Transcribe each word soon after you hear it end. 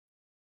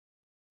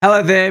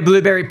Hello there,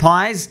 Blueberry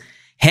Pies.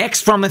 HEX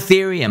from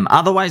Ethereum,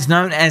 otherwise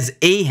known as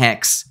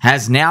eHEX,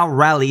 has now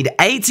rallied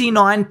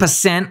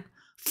 89%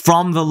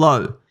 from the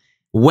low,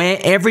 where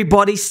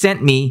everybody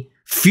sent me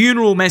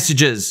funeral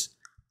messages,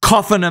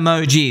 coffin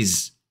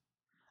emojis.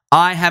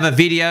 I have a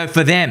video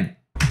for them.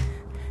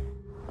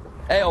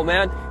 Hey, old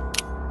man,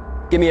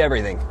 give me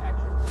everything.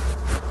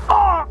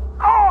 Call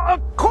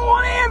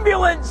an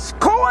ambulance!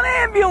 Call an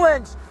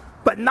ambulance!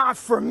 But not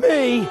for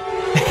me.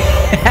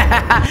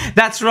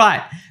 That's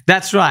right.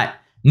 That's right.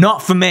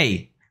 Not for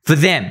me. For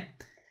them.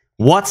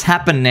 What's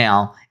happened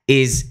now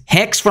is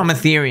HEX from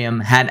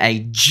Ethereum had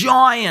a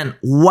giant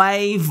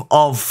wave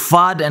of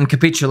FUD and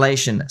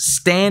capitulation.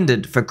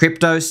 Standard for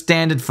crypto,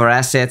 standard for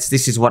assets.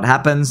 This is what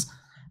happens.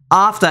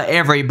 After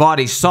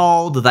everybody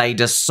sold, they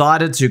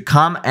decided to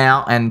come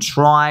out and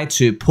try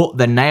to put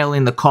the nail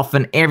in the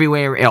coffin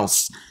everywhere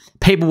else.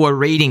 People were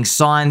reading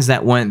signs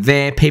that weren't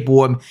there. People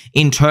were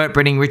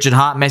interpreting Richard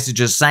Hart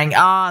messages saying,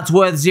 it's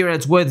worth zero,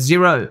 it's worth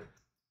zero.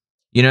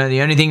 You know,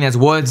 the only thing that's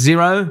worth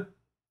zero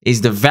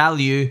is the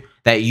value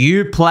that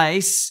you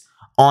place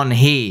on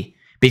here.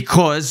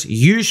 Because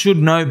you should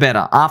know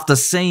better after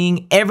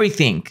seeing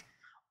everything.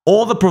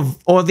 All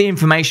the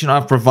information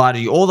I've provided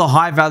you, all the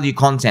high value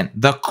content.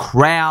 The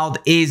crowd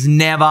is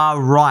never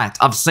right.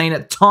 I've seen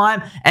it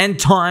time and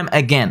time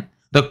again.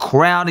 The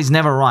crowd is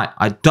never right.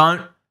 I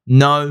don't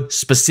know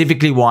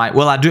specifically why.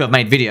 Well, I do. I've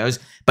made videos,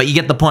 but you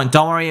get the point.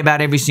 Don't worry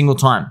about every single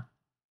time.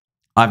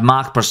 I've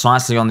marked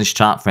precisely on this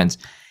chart, friends.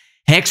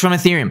 HEX from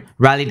Ethereum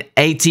rallied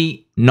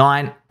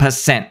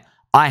 89%.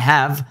 I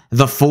have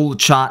the full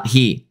chart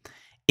here.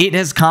 It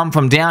has come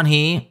from down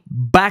here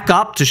back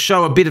up to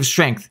show a bit of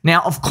strength.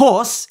 Now, of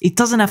course, it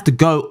doesn't have to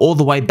go all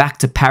the way back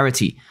to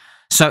parity.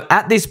 So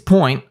at this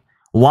point,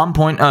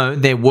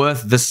 1.0, they're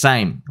worth the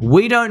same.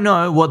 We don't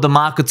know what the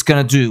market's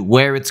going to do,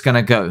 where it's going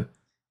to go.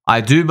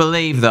 I do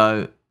believe,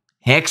 though,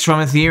 HEX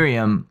from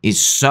Ethereum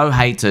is so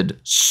hated,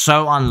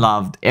 so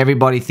unloved.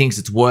 Everybody thinks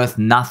it's worth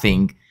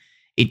nothing.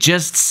 It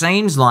just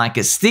seems like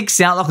it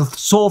sticks out like a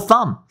sore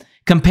thumb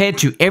compared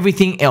to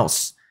everything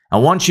else. I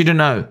want you to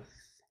know,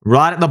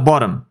 right at the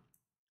bottom,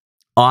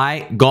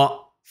 I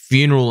got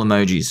funeral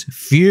emojis,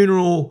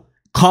 funeral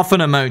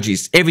coffin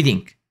emojis,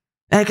 everything.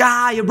 Like,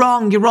 you're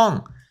wrong, you're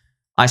wrong.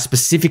 I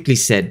specifically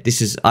said,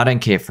 I don't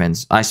care,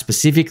 friends. I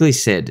specifically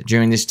said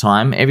during this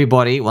time,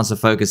 everybody wants to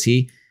focus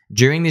here.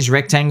 During this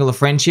rectangle of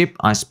friendship,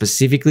 I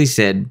specifically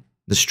said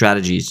the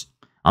strategies.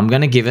 I'm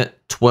going to give it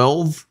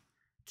 12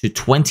 to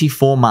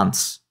 24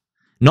 months.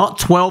 Not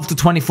 12 to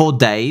 24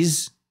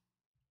 days.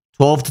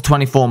 12 to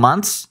 24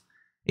 months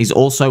is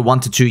also 1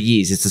 to 2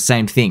 years. It's the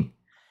same thing.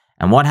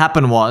 And what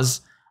happened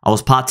was, I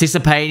was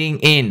participating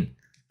in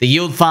the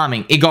yield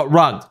farming. It got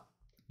rugged.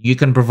 You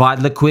can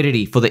provide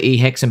liquidity for the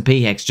eHEX and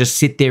pHEX. Just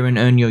sit there and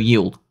earn your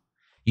yield.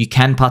 You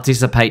can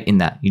participate in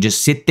that. You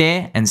just sit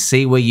there and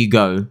see where you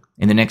go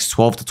in the next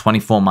 12 to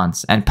 24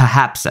 months. And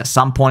perhaps at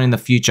some point in the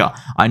future,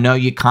 I know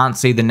you can't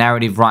see the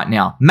narrative right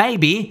now.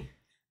 Maybe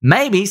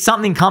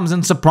something comes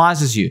and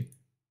surprises you.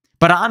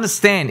 But I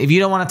understand if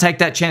you don't want to take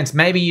that chance.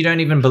 Maybe you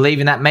don't even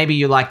believe in that. Maybe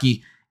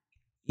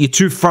you're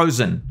too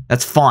frozen.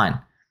 That's fine.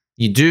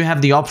 You do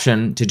have the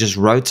option to just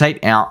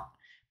rotate out,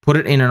 put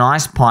it in an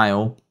ice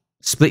pile,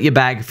 split your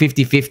bag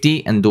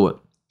 50-50 and do it.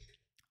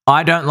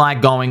 I don't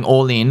like going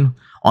all in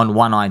on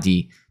one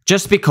idea,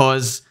 just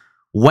because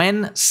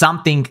when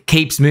something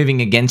keeps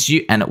moving against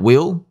you, and it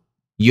will,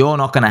 you're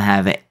not going to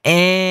have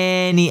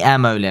any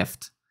ammo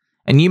left.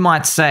 And you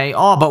might say,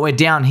 but we're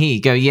down here.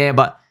 You go, yeah,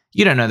 but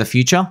you don't know the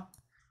future.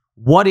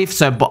 What if,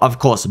 so of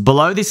course,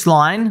 below this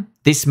line,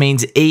 this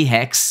means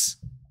eHEX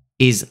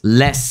is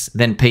less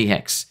than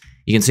pHEX.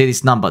 You can see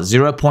this number,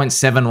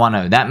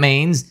 0.710. That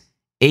means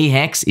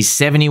eHEX is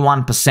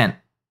 71%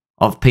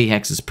 of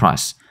pHEX's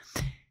price.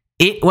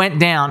 It went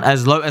down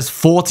as low as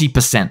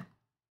 40%.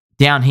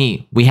 Down here,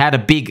 we had a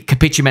big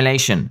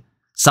capitulation.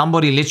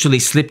 Somebody literally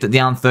slipped it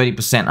down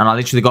 30%, and I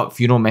literally got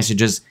funeral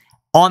messages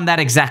on that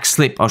exact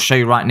slip. I'll show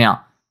you right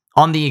now.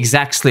 On the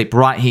exact slip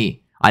right here,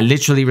 I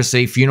literally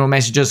received funeral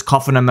messages,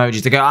 coffin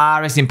emojis. They go,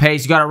 rest in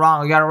peace, you got it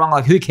wrong, you got it wrong.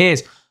 Like, who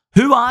cares?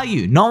 Who are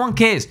you? No one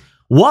cares.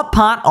 What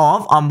part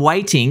of I'm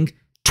waiting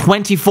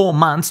 24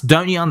 months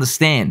don't you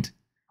understand?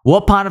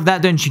 What part of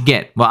that don't you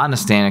get? Well, I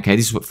understand. Okay,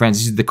 this is what, friends,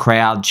 this is the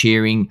crowd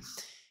cheering.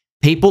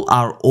 People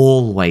are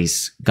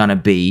always going to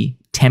be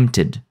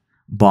tempted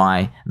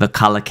by the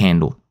color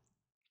candle.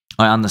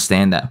 I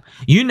understand that.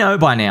 You know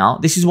by now,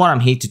 this is what I'm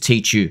here to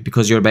teach you,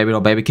 because you're a baby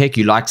doll baby cake.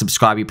 You like,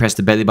 subscribe, you press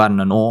the belly button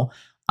and all.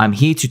 I'm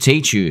here to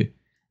teach you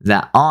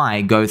that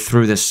I go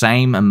through the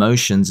same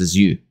emotions as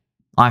you.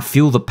 I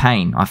feel the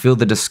pain. I feel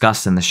the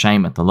disgust and the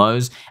shame at the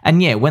lows.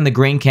 And yeah, when the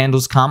green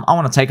candles come, I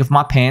want to take off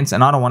my pants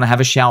and I don't want to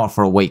have a shower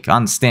for a week. I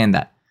understand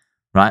that,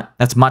 right?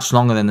 That's much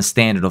longer than the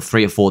standard of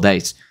 3 or 4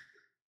 days.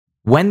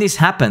 When this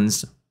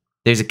happens,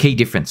 there's a key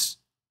difference.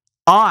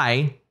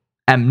 I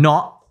am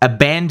not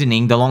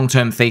abandoning the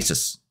long-term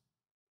thesis.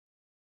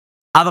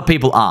 Other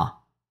people are.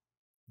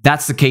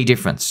 That's the key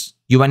difference.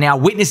 You are now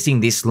witnessing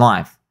this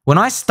live. When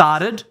I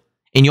started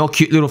in your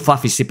cute little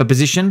fluffy sipper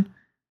position,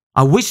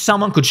 I wish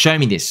someone could show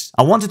me this.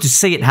 I wanted to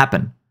see it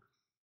happen.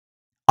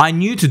 I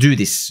knew to do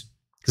this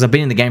because I've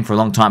been in the game for a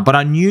long time, but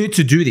I knew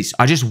to do this.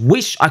 I just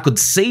wish I could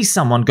see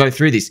someone go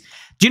through this.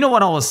 Do you know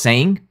what I was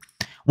saying?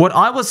 What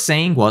I was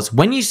saying was,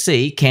 when you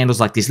see candles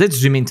like this, let's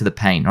zoom into the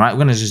pain, all right?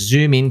 We're going to just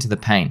zoom into the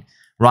pain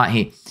right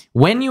here.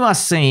 When you are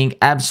seeing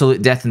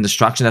absolute death and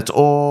destruction, that's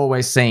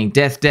always saying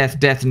death, death,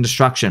 death, and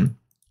destruction.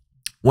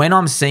 When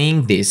I'm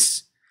seeing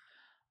this,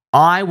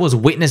 I was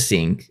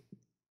witnessing,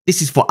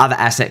 this is for other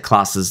asset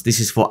classes. This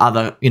is for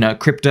other,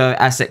 crypto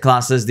asset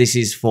classes. This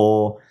is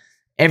for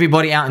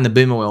everybody out in the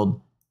boomer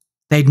world.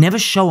 They'd never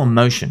show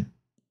emotion.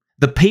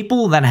 The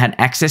people that I had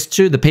access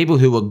to, the people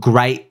who were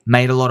great,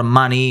 made a lot of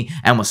money,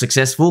 and were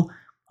successful,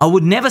 I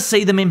would never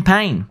see them in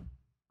pain.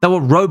 They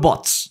were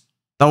robots.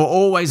 They were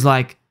always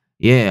like,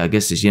 yeah, I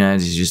guess this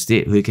is just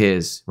it. Who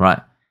cares, right?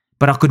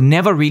 But I could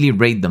never really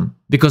read them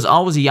because I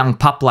was a young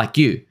pup like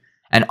you.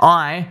 And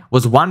I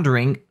was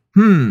wondering,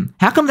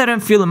 how come they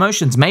don't feel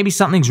emotions? Maybe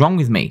something's wrong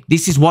with me.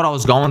 This is what I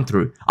was going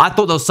through. I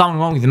thought there was something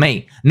wrong with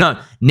me. No,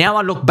 now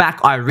I look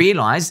back, I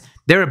realize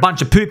they're a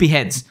bunch of poopy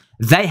heads.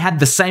 They had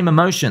the same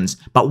emotions,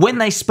 but when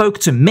they spoke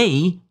to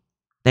me,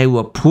 they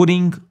were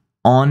putting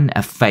on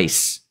a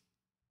face.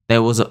 It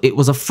was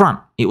a front.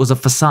 It was a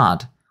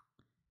facade.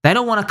 They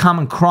don't want to come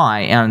and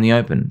cry out in the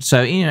open.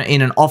 So,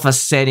 in an office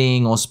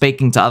setting or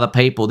speaking to other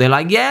people, they're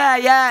like,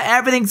 yeah,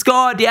 everything's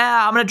good.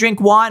 Yeah, I'm going to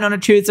drink wine on a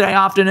Tuesday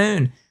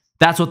afternoon.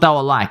 That's what they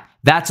were like.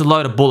 That's a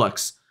load of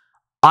bullocks.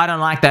 I don't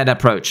like that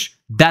approach.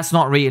 That's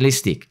not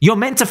realistic. You're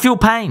meant to feel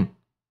pain.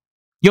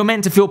 You're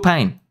meant to feel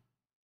pain.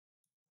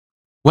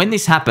 When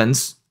this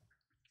happens,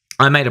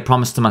 I made a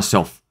promise to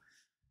myself.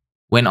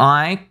 When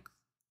I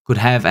could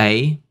have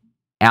a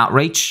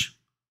outreach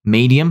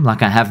medium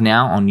like I have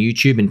now on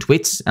YouTube and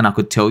Twits, and I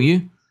could tell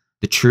you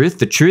the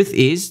truth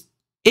is,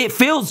 it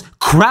feels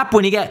crap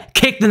when you get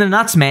kicked in the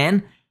nuts,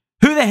 man.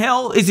 Who the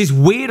hell is this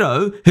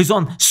weirdo who's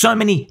on so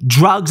many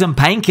drugs and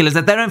painkillers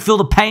that they don't feel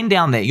the pain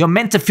down there? You're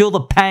meant to feel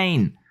the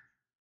pain.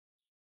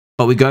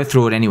 But we go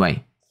through it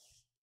anyway.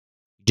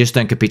 Just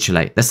don't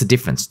capitulate. That's the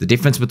difference. The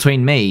difference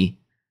between me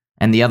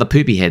and the other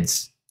poopy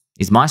heads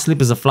is my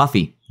slippers are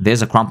fluffy.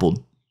 Theirs are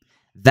crumpled.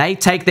 They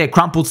take their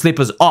crumpled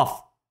slippers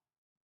off.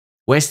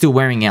 We're still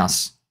wearing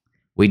ours.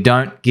 We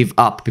don't give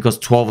up because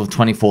 12 of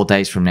 24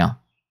 days from now.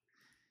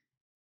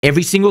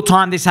 Every single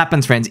time this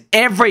happens, friends,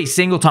 every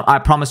single time, I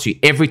promise you,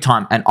 every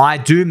time, and I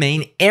do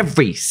mean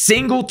every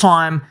single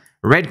time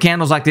red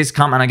candles like this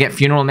come and I get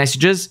funeral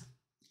messages,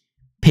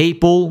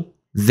 people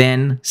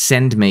then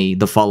send me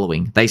the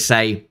following. They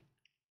say,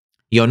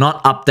 you're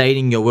not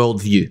updating your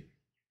worldview.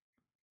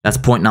 That's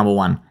point number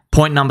one.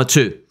 Point number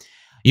two,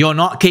 you're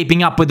not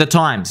keeping up with the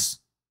times.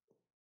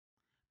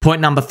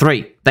 Point number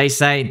three, they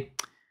say,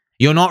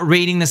 you're not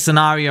reading the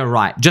scenario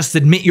right. Just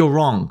admit you're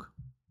wrong.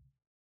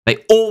 They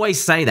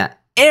always say that.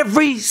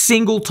 Every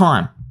single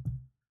time.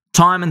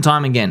 Time and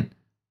time again.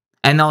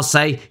 And they'll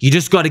say, you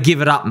just got to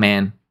give it up,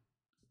 man.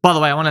 By the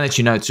way, I want to let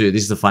you know too,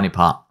 this is the funny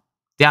part.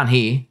 Down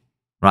here,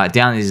 right,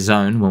 down in this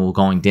zone when we're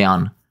going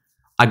down,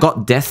 I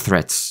got death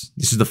threats.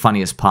 This is the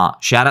funniest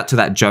part. Shout out to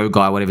that Joe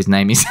guy, whatever his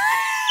name is.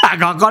 I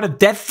got a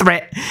death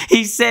threat.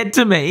 He said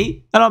to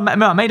me, and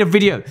I made a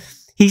video.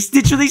 He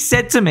literally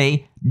said to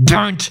me,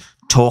 don't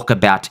talk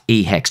about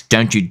eHEX.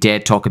 Don't you dare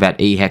talk about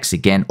eHEX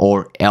again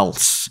or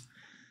else.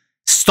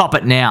 Stop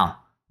it now.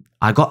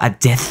 I got a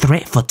death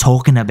threat for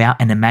talking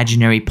about an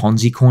imaginary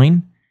Ponzi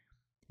coin.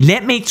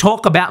 Let me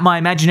talk about my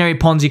imaginary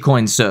Ponzi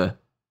coin, sir.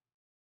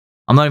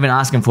 I'm not even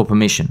asking for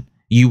permission.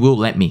 You will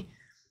let me.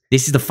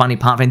 This is the funny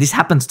part, man. This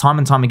happens time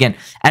and time again.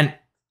 And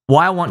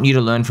why I want you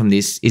to learn from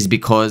this is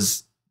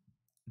because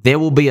there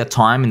will be a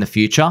time in the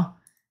future,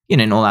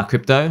 in all our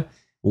crypto,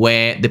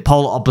 where the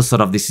polar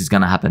opposite of this is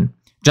going to happen.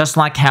 Just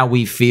like how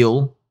we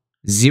feel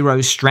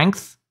zero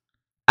strength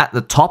at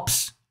the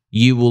tops,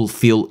 you will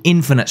feel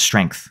infinite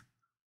strength.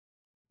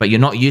 But you're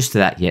not used to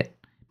that yet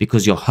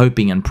because you're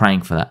hoping and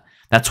praying for that.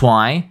 That's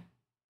why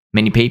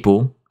many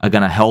people are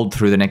going to hold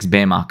through the next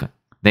bear market.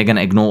 They're going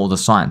to ignore all the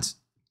signs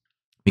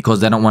because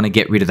they don't want to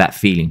get rid of that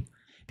feeling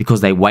because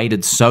they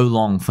waited so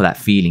long for that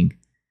feeling.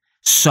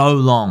 So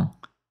long.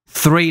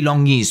 3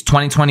 long years,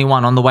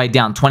 2021 on the way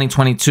down,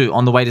 2022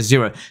 on the way to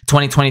zero,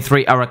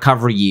 2023 a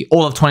recovery year,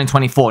 all of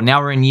 2024, now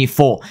we're in year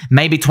 4,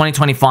 maybe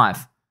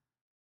 2025.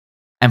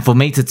 And for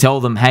me to tell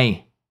them,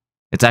 hey,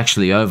 it's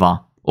actually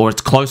over, or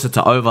it's closer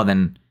to over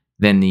than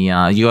the,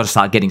 you got to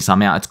start getting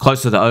some out. It's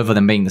closer to over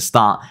than being the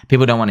start.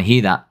 People don't want to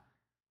hear that.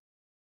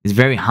 It's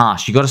very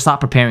harsh. You got to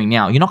start preparing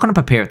now. You're not going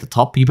to prepare at the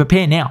top. You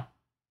prepare now.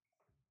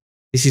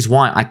 This is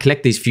why I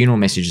collect these funeral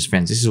messages,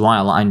 friends. This is why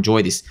I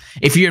enjoy this.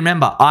 If you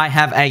remember, I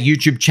have a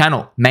YouTube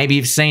channel. Maybe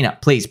you've seen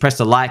it. Please press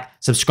the like,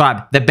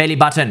 subscribe, the belly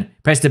button.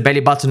 Press the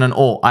belly button and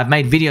all. I've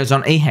made videos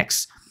on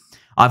eHEX.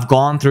 I've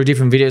gone through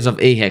different videos of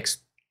eHEX.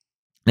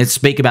 Let's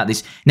speak about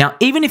this. Now,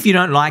 even if you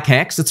don't like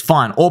HEX, that's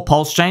fine. Or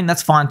PulseChain,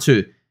 that's fine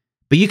too.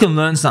 But you can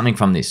learn something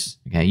from this.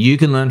 Okay, you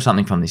can learn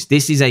something from this.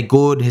 This is a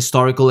good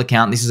historical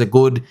account. This is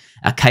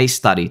a case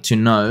study to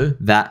know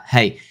that,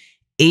 hey,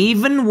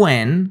 even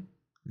when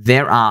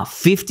there are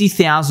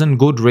 50,000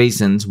 good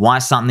reasons why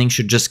something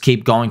should just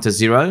keep going to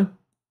zero.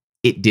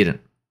 It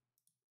didn't.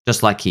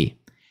 Just like here.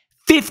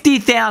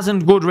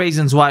 50,000 good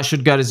reasons why it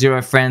should go to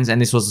zero, friends, and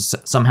this was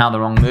somehow the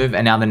wrong move,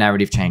 and now the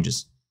narrative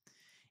changes.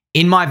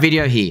 In my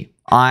video here,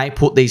 I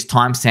put these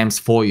timestamps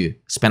for you.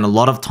 Spent a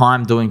lot of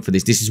time doing for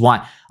this. This is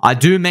why I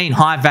do mean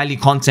high value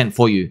content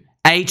for you.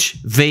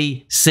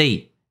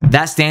 HVC.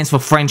 That stands for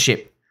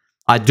friendship.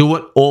 I do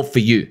it all for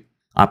you.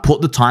 I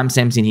put the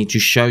timestamps in here to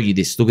show you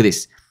this. Look at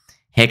this.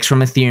 HEX from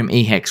Ethereum,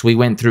 eHEX. We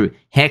went through.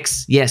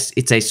 HEX, yes,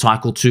 it's a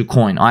cycle 2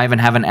 coin. I even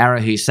have an arrow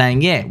here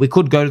saying, yeah, we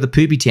could go to the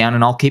poopy town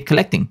and I'll keep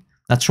collecting.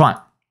 That's right.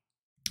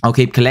 I'll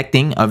keep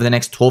collecting over the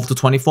next 12 to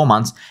 24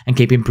 months and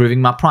keep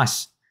improving my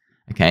price.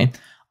 Okay.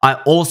 I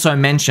also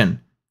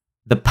mention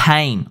the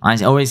pain.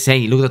 I always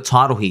say, look at the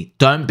title here.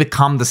 Don't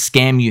become the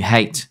scam you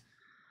hate.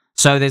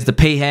 So there's the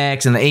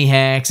pHEX and the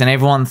eHEX, and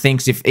everyone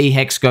thinks if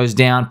eHEX goes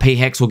down,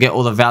 pHEX will get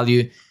all the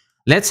value.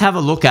 Let's have a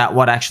look at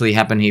what actually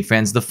happened here,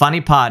 friends. The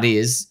funny part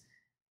is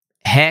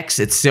HEX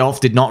itself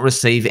did not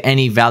receive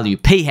any value.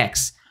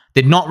 pHEX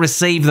did not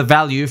receive the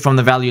value from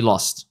the value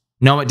lost.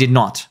 No, it did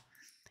not.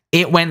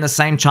 It went the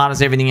same chart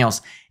as everything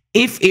else.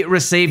 If it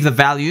received the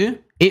value,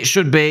 it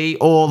should be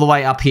all the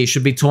way up here. It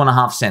should be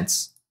 2.5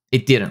 cents.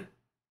 It didn't.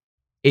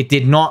 It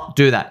did not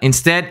do that.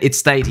 Instead, it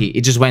stayed here.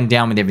 It just went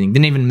down with everything.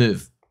 Didn't even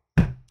move.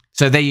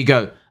 So there you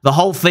go. The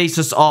whole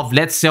thesis of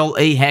let's sell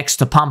eHEX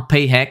to pump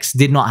pHEX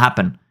did not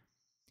happen.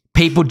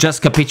 People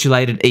just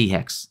capitulated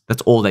eHEX.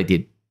 That's all they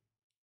did.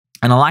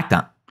 And I like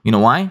that. You know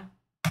why?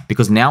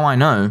 Because now I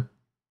know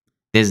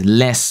there's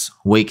less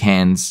weak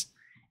hands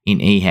in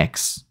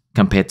eHEX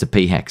compared to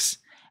pHEX.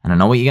 And I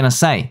know what you're going to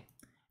say.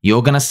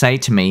 You're going to say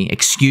to me,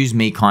 excuse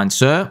me, kind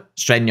sir,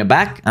 straighten your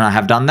back, and I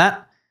have done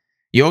that.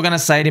 You're going to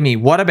say to me,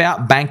 what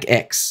about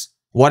BankX?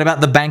 What about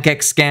the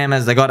BankX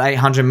scammers? They got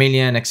 800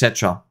 million,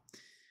 etc.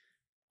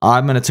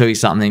 I'm going to tell you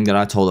something that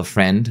I told a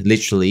friend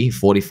literally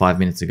 45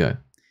 minutes ago.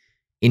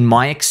 In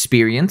my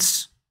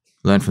experience,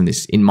 learn from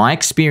this. In my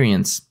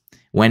experience,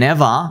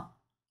 whenever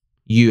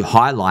you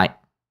highlight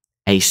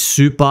a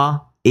super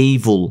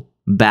evil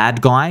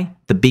bad guy,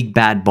 the big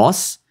bad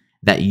boss,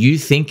 that you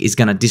think is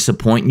going to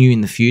disappoint you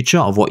in the future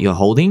of what you're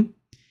holding,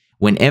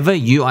 whenever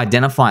you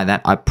identify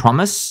that, I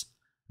promise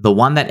the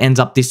one that ends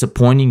up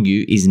disappointing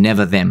you is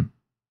never them.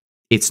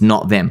 It's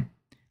not them.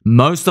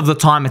 Most of the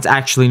time, it's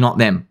actually not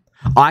them.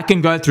 I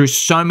can go through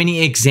so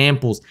many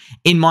examples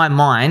in my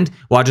mind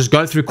where I just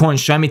go through coins,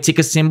 show me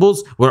ticker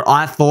symbols where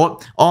I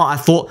thought,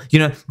 you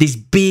know, this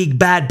big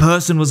bad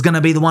person was going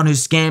to be the one who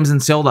scams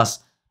and sells us.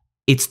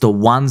 It's the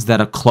ones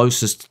that are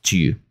closest to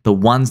you, the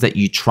ones that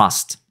you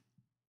trust.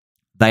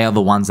 They are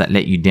the ones that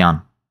let you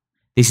down.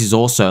 This is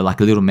also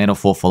like a little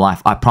metaphor for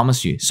life. I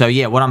promise you. So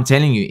yeah, what I'm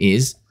telling you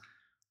is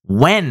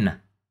when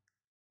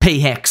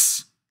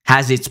pHEX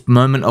has its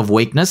moment of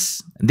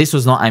weakness, this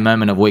was not a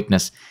moment of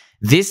weakness.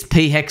 This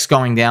pHEX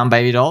going down,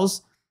 baby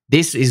dolls,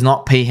 this is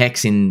not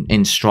pHEX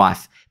in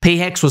Strife.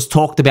 pHEX was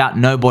talked about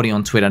nobody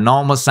on Twitter. No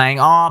one was saying,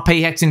 oh,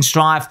 pHEX in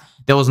Strife.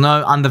 There was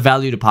no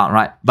undervalued part,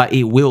 right? But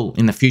it will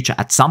in the future.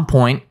 At some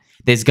point,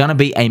 there's going to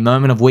be a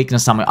moment of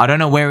weakness somewhere. I don't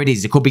know where it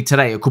is. It could be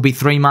today. It could be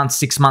 3 months,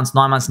 6 months,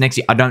 9 months, next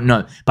year. I don't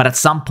know. But at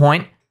some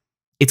point,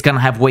 it's going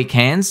to have weak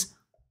hands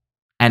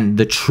and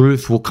the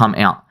truth will come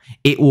out.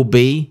 It will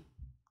be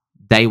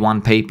day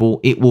one people.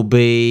 It will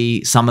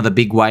be some of the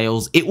big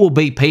whales. It will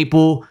be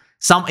people.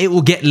 It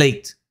will get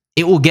leaked.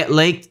 It will get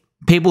leaked.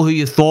 People who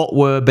you thought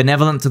were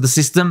benevolent to the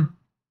system,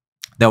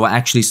 they were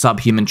actually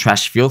subhuman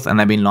trash filth and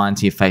they've been lying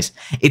to your face.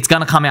 It's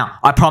going to come out.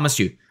 I promise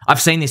you.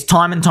 I've seen this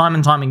time and time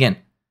and time again.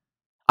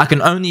 I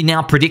can only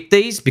now predict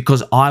these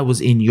because I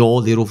was in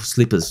your little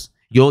slippers,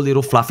 your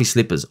little fluffy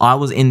slippers. I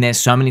was in there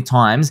so many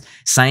times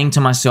saying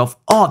to myself,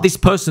 oh, this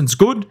person's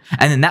good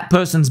and then that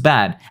person's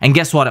bad. And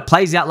guess what? It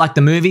plays out like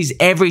the movies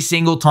every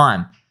single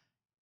time.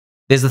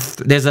 There's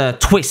a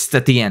twist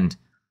at the end,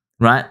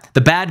 right?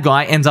 The bad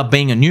guy ends up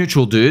being a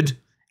neutral dude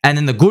and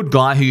then the good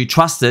guy who you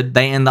trusted,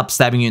 they end up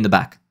stabbing you in the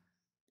back.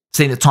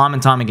 Seen it time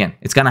and time again.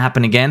 It's going to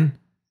happen again.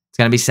 It's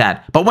going to be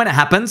sad. But when it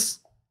happens,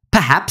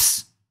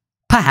 perhaps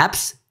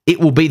it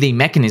will be the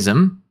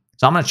mechanism.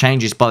 So I'm going to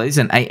change this, but it's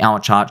an 8-hour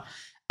chart.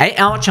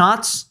 8-hour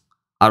charts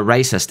are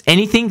racist.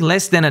 Anything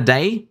less than a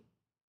day,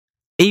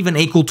 even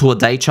equal to a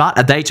day chart.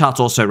 A day chart's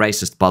also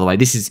racist, by the way.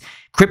 This is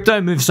crypto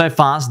moves so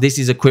fast. This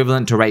is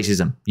equivalent to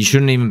racism. You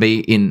shouldn't even be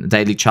in a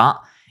daily chart.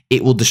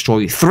 It will destroy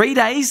you. 3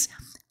 days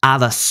are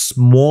the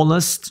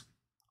smallest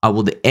I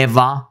would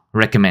ever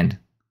recommend.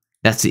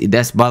 That's it.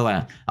 That's, by the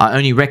way, I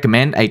only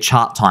recommend a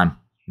chart time.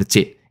 That's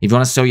it. If you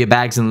want to sell your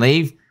bags and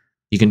leave,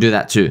 you can do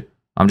that too.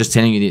 I'm just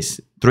telling you this.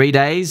 3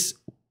 days,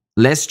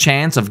 less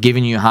chance of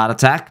giving you a heart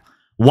attack.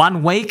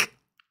 1 week,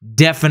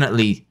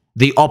 definitely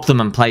the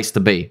optimum place to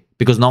be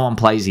because no one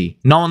plays here.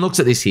 No one looks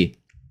at this here.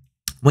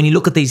 When you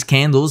look at these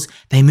candles,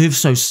 they move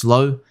so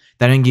slow.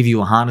 They don't give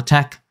you a heart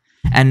attack.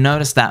 And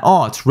notice that,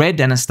 oh, it's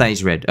red and it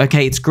stays red.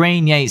 Okay, it's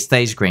green. Yeah, it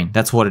stays green.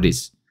 That's what it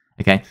is.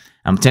 Okay,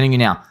 I'm telling you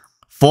now.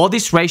 For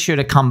this ratio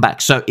to come back,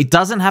 so it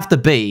doesn't have to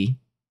be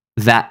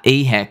that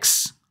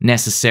eHEX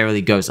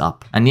necessarily goes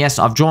up. And yes,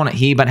 I've drawn it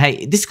here, but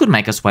hey, this could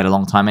make us wait a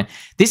long time, man.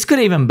 This could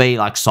even be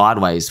like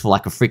sideways for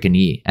like a freaking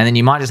year. And then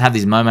you might just have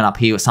this moment up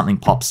here where something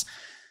pops.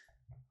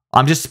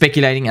 I'm just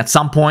speculating at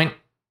some point,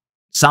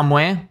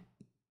 somewhere,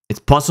 it's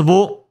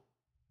possible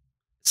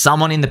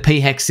someone in the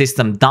pHEX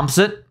system dumps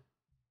it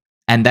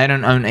and they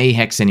don't own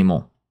eHEX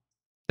anymore.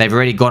 They've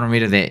already gotten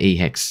rid of their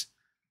eHEX.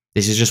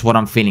 This is just what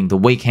I'm feeling. The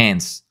weak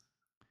hands.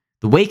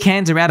 The weak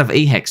hands are out of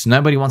eHEX.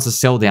 Nobody wants to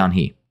sell down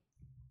here.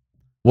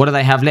 What do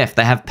they have left?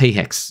 They have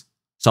pHEX.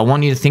 So I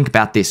want you to think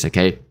about this,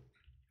 okay?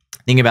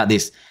 Think about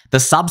this. The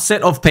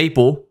subset of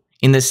people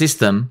in the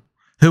system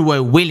who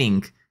were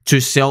willing to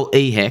sell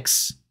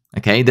eHEX,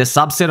 okay, the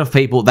subset of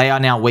people, they are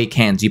now weak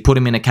hands. You put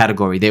them in a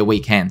category. They're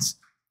weak hands.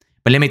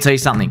 But let me tell you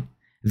something.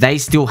 They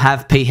still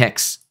have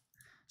pHEX.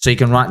 So you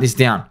can write this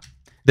down.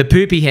 The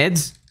poopy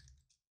heads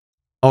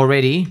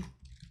already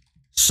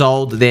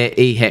sold their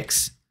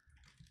eHEX.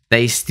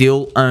 They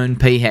still own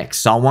pHEX.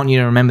 So I want you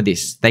to remember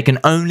this. They can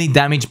only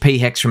damage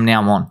pHEX from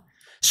now on.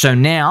 So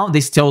now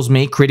this tells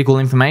me critical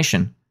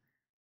information.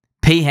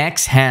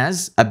 pHEX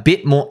has a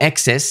bit more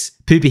excess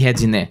poopy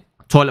heads in there.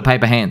 Toilet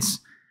paper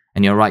hands.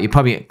 And you're right. You're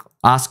probably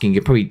asking,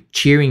 you're probably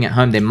cheering at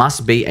home. There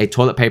must be a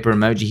toilet paper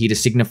emoji here to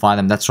signify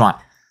them. That's right.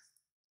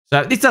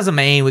 So this doesn't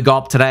mean we go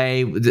up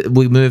today,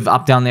 we move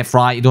up, down, left,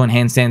 right. You're doing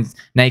handstands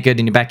naked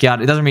in your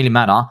backyard. It doesn't really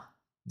matter.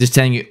 Just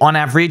telling you, on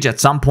average, at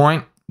some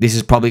point, this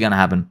is probably going to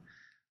happen.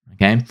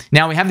 Okay.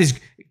 Now we have this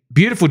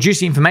beautiful,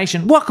 juicy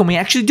information. What can we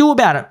actually do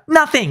about it?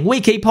 Nothing. We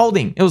keep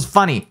holding. It was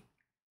funny.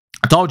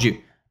 I told you.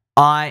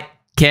 I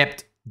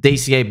kept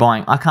DCA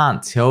buying. I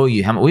can't tell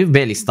you how much. We've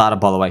barely started,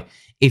 by the way.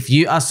 If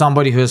you are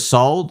somebody who has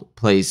sold,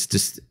 please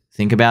just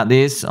think about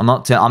this. I'm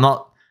not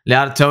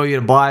allowed to tell you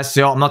to buy or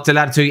sell. I'm not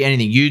allowed to tell you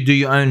anything. You do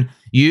your own.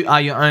 You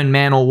are your own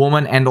man or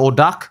woman and or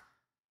duck.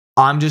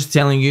 I'm just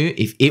telling you,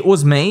 if it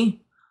was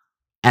me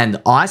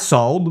and I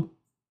sold,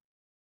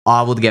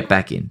 I would get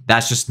back in.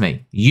 That's just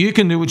me. You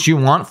can do what you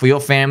want for your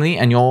family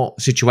and your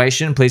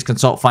situation. Please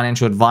consult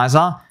financial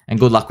advisor and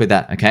good luck with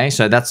that. Okay.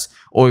 So that's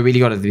all we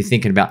really got to be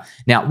thinking about.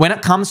 Now, when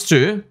it comes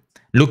to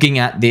looking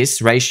at this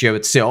ratio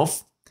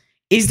itself,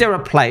 is there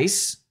a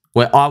place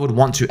where I would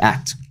want to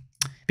act?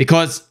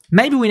 Because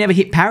maybe we never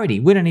hit parity.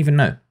 We don't even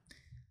know.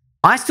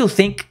 I still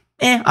think,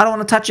 I don't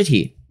want to touch it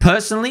here.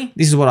 Personally,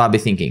 this is what I'd be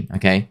thinking.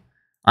 Okay.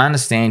 I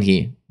understand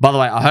here. By the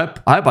way, I hope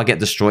I get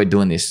destroyed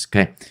doing this.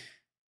 Okay.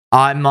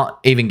 I'm not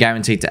even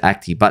guaranteed to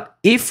act here. But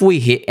if we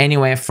hit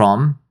anywhere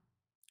from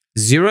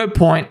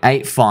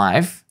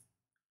 0.85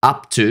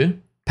 up to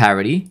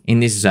parity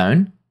in this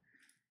zone,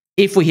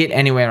 if we hit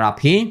anywhere up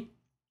here,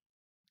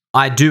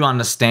 I do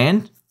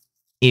understand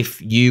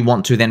if you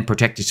want to then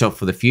protect yourself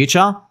for the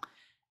future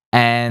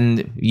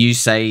and you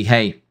say,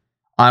 hey,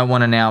 I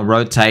want to now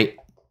rotate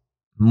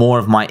more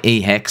of my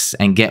eHEX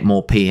and get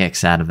more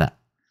pHEX out of that.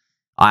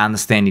 I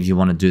understand if you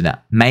want to do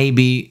that.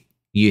 Maybe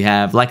you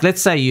have, like,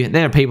 let's say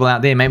there are people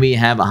out there, maybe you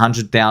have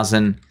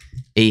 100,000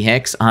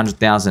 eHEX,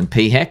 100,000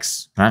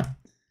 pHEX, right?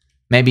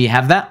 Maybe you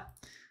have that,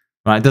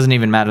 right? It doesn't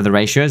even matter the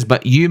ratios,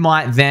 but you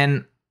might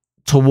then,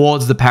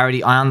 towards the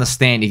parity, I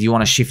understand if you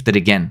want to shift it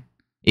again.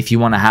 If you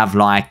want to have,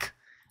 like,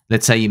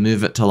 let's say you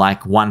move it to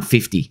like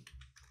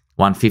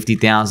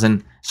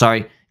 150,000,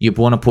 sorry, you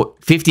want to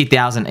put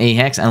 50,000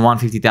 eHEX and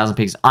 150,000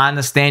 pHEX. I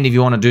understand if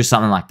you want to do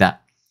something like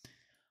that.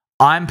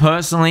 I'm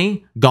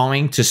personally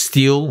going to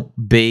still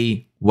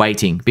be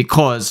waiting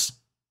because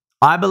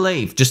I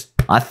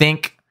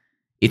think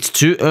it's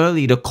too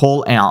early to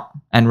call out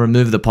and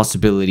remove the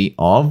possibility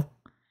of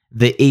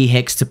the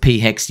eHEX to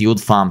pHEX yield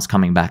farms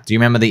coming back. Do you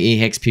remember the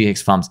eHEX,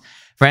 pHEX farms?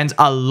 Friends,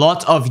 a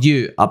lot of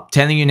you, I'm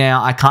telling you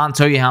now, I can't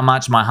tell you how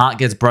much my heart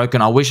gets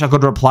broken. I wish I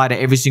could reply to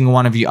every single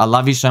one of you. I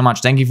love you so much.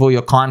 Thank you for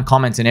your kind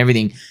comments and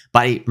everything.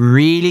 But it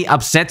really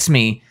upsets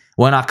me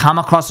when I come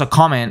across a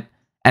comment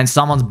and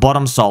someone's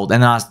bottom sold,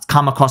 and then I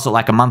come across it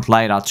like a month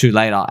later, 2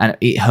 later, and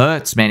it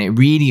hurts, man. It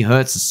really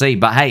hurts to see.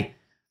 But hey,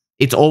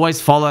 it's always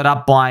followed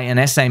up by an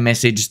essay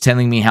message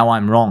telling me how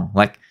I'm wrong.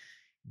 Like,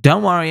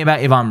 don't worry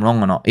about if I'm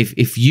wrong or not.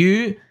 If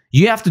you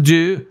have to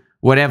do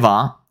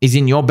whatever is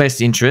in your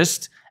best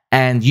interest,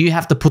 and you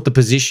have to put the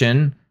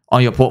position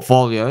on your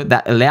portfolio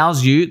that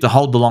allows you to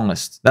hold the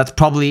longest. That's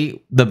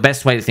probably the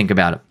best way to think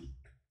about it.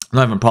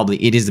 Not even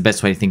probably, it is the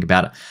best way to think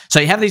about it. So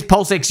you have these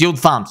PulseX yield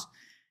farms.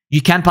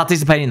 You can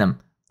participate in them.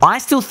 I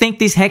still think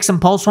this HEX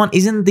and Pulse one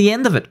isn't the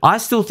end of it. I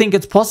still think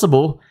it's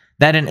possible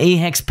that an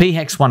eHEX,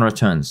 pHEX one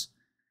returns.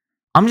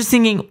 I'm just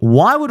thinking,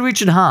 why would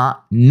Richard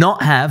Hart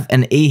not have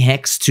an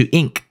eHEX to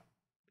ink?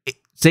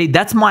 See,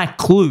 that's my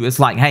clue. It's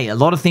like, hey, a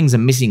lot of things are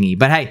missing here.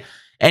 But hey,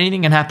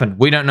 anything can happen.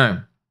 We don't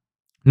know.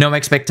 No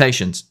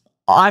expectations.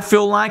 I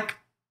feel like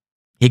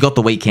he got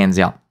the weekends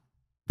out.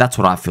 That's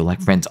what I feel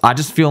like, friends. I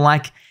just feel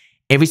like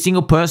every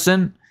single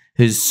person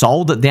who's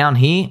sold it down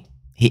here,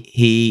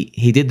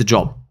 he did the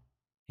job.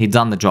 He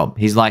done the job.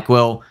 He's like,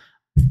 well,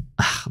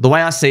 the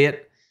way I see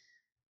it,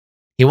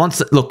 he wants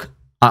to, look,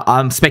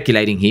 I'm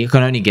speculating here. You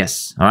can only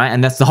guess, all right?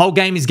 And that's the whole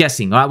game is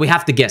guessing, all right? We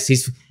have to guess.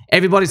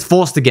 Everybody's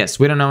forced to guess.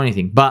 We don't know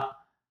anything. But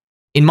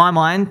in my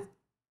mind,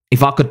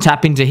 if I could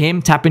tap into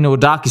him, tap into a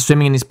duck, he's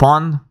swimming in his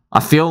pond,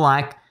 I feel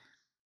like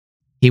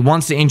he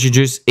wants to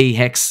introduce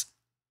eHEX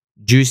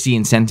juicy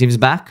incentives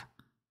back,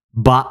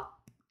 but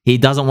he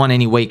doesn't want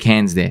any weak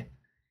hands there.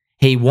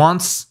 He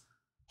wants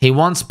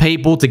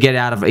people to get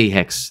out of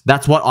eHEX.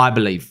 That's what I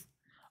believe.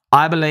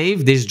 I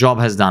believe this job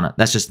has done it.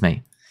 That's just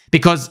me.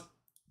 Because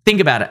think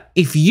about it.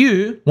 If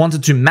you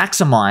wanted to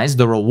maximize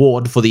the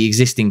reward for the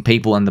existing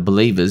people and the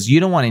believers, you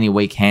don't want any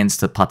weak hands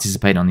to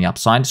participate on the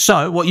upside.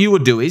 So what you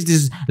would do is, this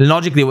is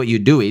logically what you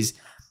do is,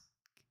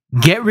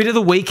 get rid of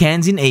the weak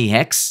hands in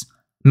eHEX,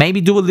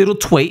 maybe do a little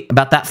tweet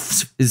about that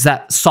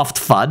soft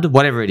FUD,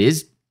 whatever it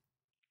is.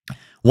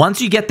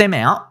 Once you get them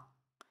out,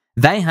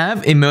 they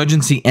have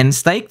emergency end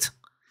staked.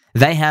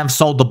 They have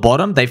sold the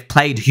bottom. They've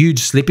played huge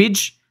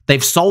slippage.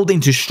 They've sold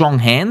into strong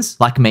hands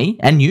like me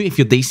and you. If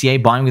you're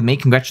DCA buying with me,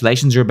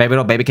 congratulations. You're a baby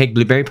doll, baby cake,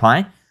 blueberry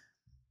pie.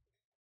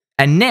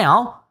 And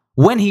now,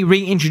 when he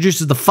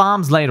reintroduces the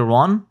farms later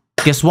on,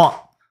 guess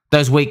what?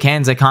 Those weak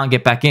hands, they can't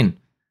get back in.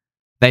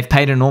 They've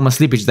paid enormous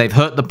slippage. They've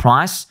hurt the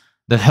price.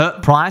 The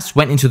hurt price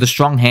went into the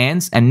strong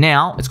hands, and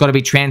now it's got to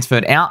be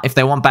transferred out. If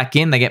they want back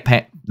in, they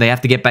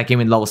have to get back in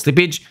with lower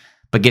slippage.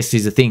 But guess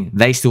here's the thing.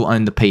 They still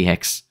own the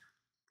pHEX.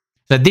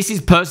 So this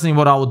is personally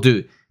what I will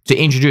do to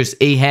introduce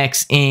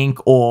eHEX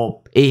Inc.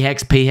 or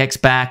eHEX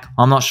pHEX back.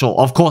 I'm not sure.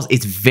 Of course,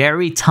 it's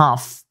very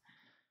tough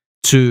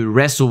to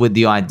wrestle with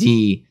the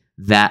idea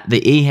that the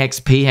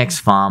eHEX pHEX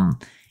farm,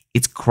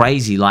 it's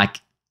crazy. Like,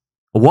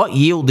 what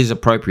yield is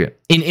appropriate?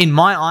 In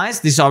my eyes,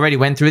 this already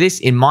went through this.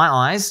 In my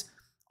eyes,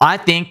 I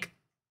think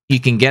you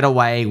can get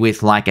away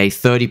with like a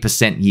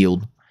 30%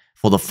 yield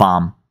for the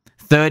farm.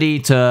 30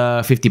 to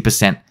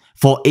 50%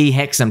 for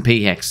eHEX and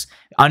pHEX.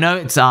 I know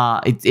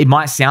it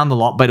might sound a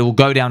lot, but it will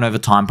go down over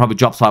time. Probably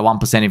drops by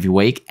 1% every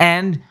week.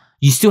 And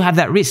you still have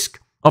that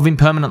risk of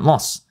impermanent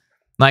loss.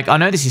 Like, I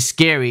know this is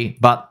scary,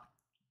 but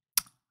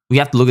we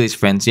have to look at this,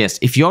 friends. Yes,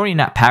 if you're in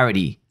at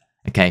parity,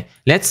 okay,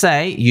 let's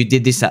say you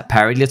did this at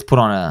parity. Let's put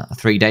on a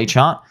 3-day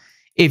chart.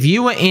 If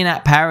you were in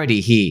at parity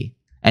here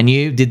and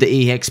you did the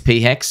eHEX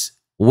pHEX,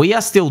 we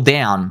are still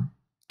down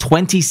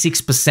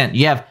 26%.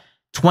 You have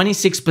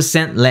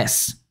 26%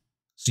 less.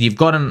 So you've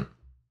gotten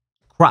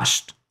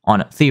crushed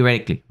on it,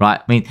 theoretically, right?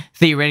 I mean,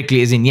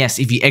 theoretically as in, yes,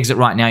 if you exit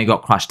right now, you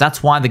got crushed.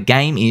 That's why the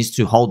game is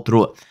to hold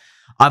through it.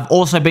 I've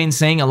also been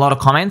seeing a lot of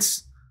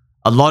comments,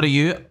 a lot of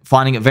you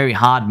finding it very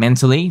hard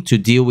mentally to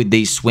deal with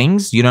these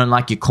swings. You don't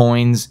like your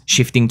coins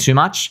shifting too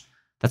much.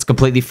 That's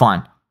completely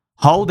fine.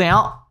 Hold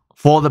out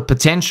for the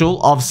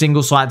potential of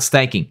single-side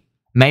staking.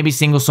 Maybe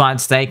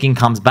single-side staking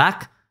comes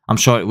back. I'm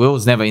sure it will.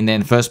 It's never in there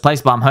in the first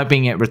place, but I'm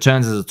hoping it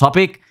returns as a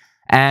topic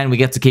and we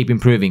get to keep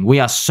improving. We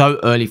are so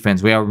early,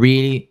 friends. We are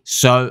really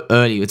so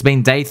early. It's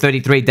been day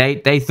 33,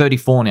 day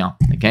 34 now,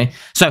 okay?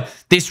 So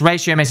this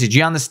ratio message,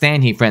 you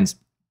understand here, friends.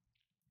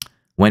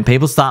 When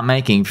people start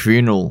making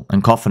funeral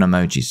and coffin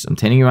emojis, I'm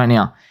telling you right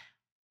now,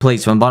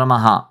 please, from the bottom of my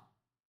heart,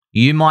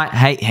 you might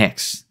hate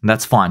HEX.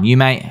 That's fine. You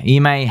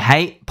may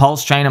hate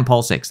PulseChain and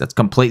PulseX. That's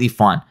completely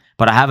fine.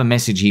 But I have a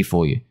message here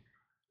for you.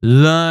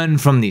 Learn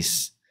from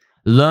this.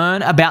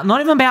 Learn about,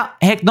 not even about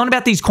HEX, not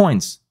about these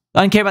coins.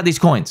 I don't care about these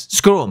coins.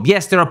 Screw them.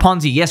 Yes, they're a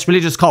Ponzi. Yes,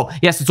 religious cult.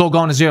 Yes, it's all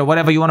going to zero.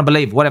 Whatever you want to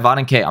believe. Whatever. I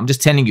don't care. I'm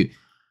just telling you.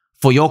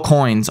 For your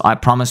coins, I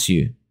promise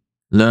you,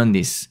 learn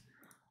this.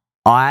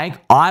 I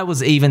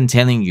was even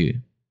telling you,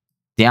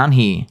 down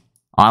here,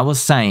 I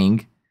was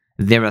saying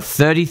there are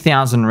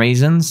 30,000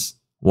 reasons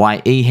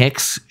why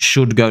eHEX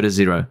should go to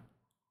zero.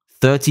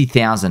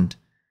 30,000.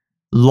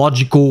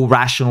 Logical,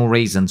 rational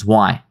reasons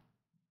why.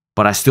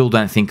 But I still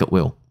don't think it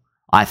will.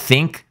 I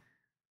think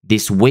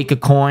this weaker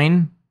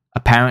coin,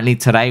 apparently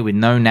today with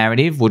no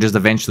narrative, will just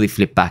eventually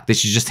flip back.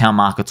 This is just how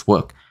markets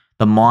work.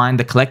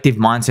 The collective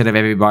mindset of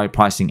everybody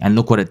pricing. And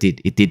look what it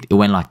did. It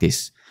went like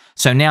this.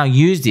 So now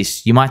use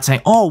this. You might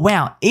say, oh,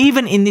 wow,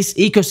 even in this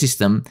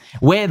ecosystem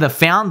where the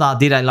founder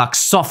did a like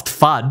soft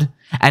FUD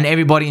and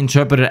everybody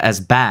interpreted it as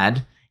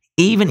bad,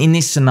 even in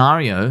this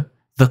scenario,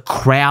 the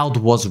crowd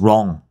was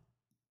wrong.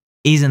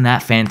 Isn't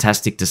that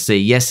fantastic to see?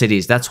 Yes, it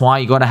is. That's why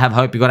you got to have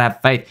hope. You got to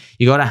have faith.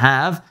 You got to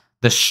have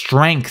the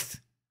strength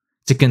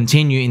to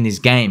continue in this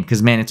game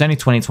because, man, it's only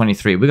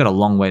 2023. We got a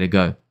long way to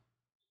go.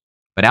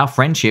 But our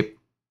friendship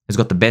has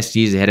got the best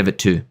years ahead of it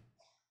too.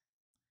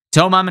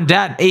 Tell mum and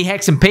dad,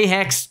 eHEX and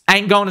pHEX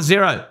ain't going to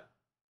zero.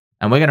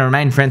 And we're going to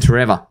remain friends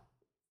forever.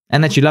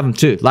 And that you love them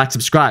too. Like,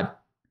 subscribe,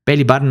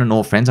 belly button and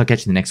all, friends. I'll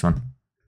catch you in the next one.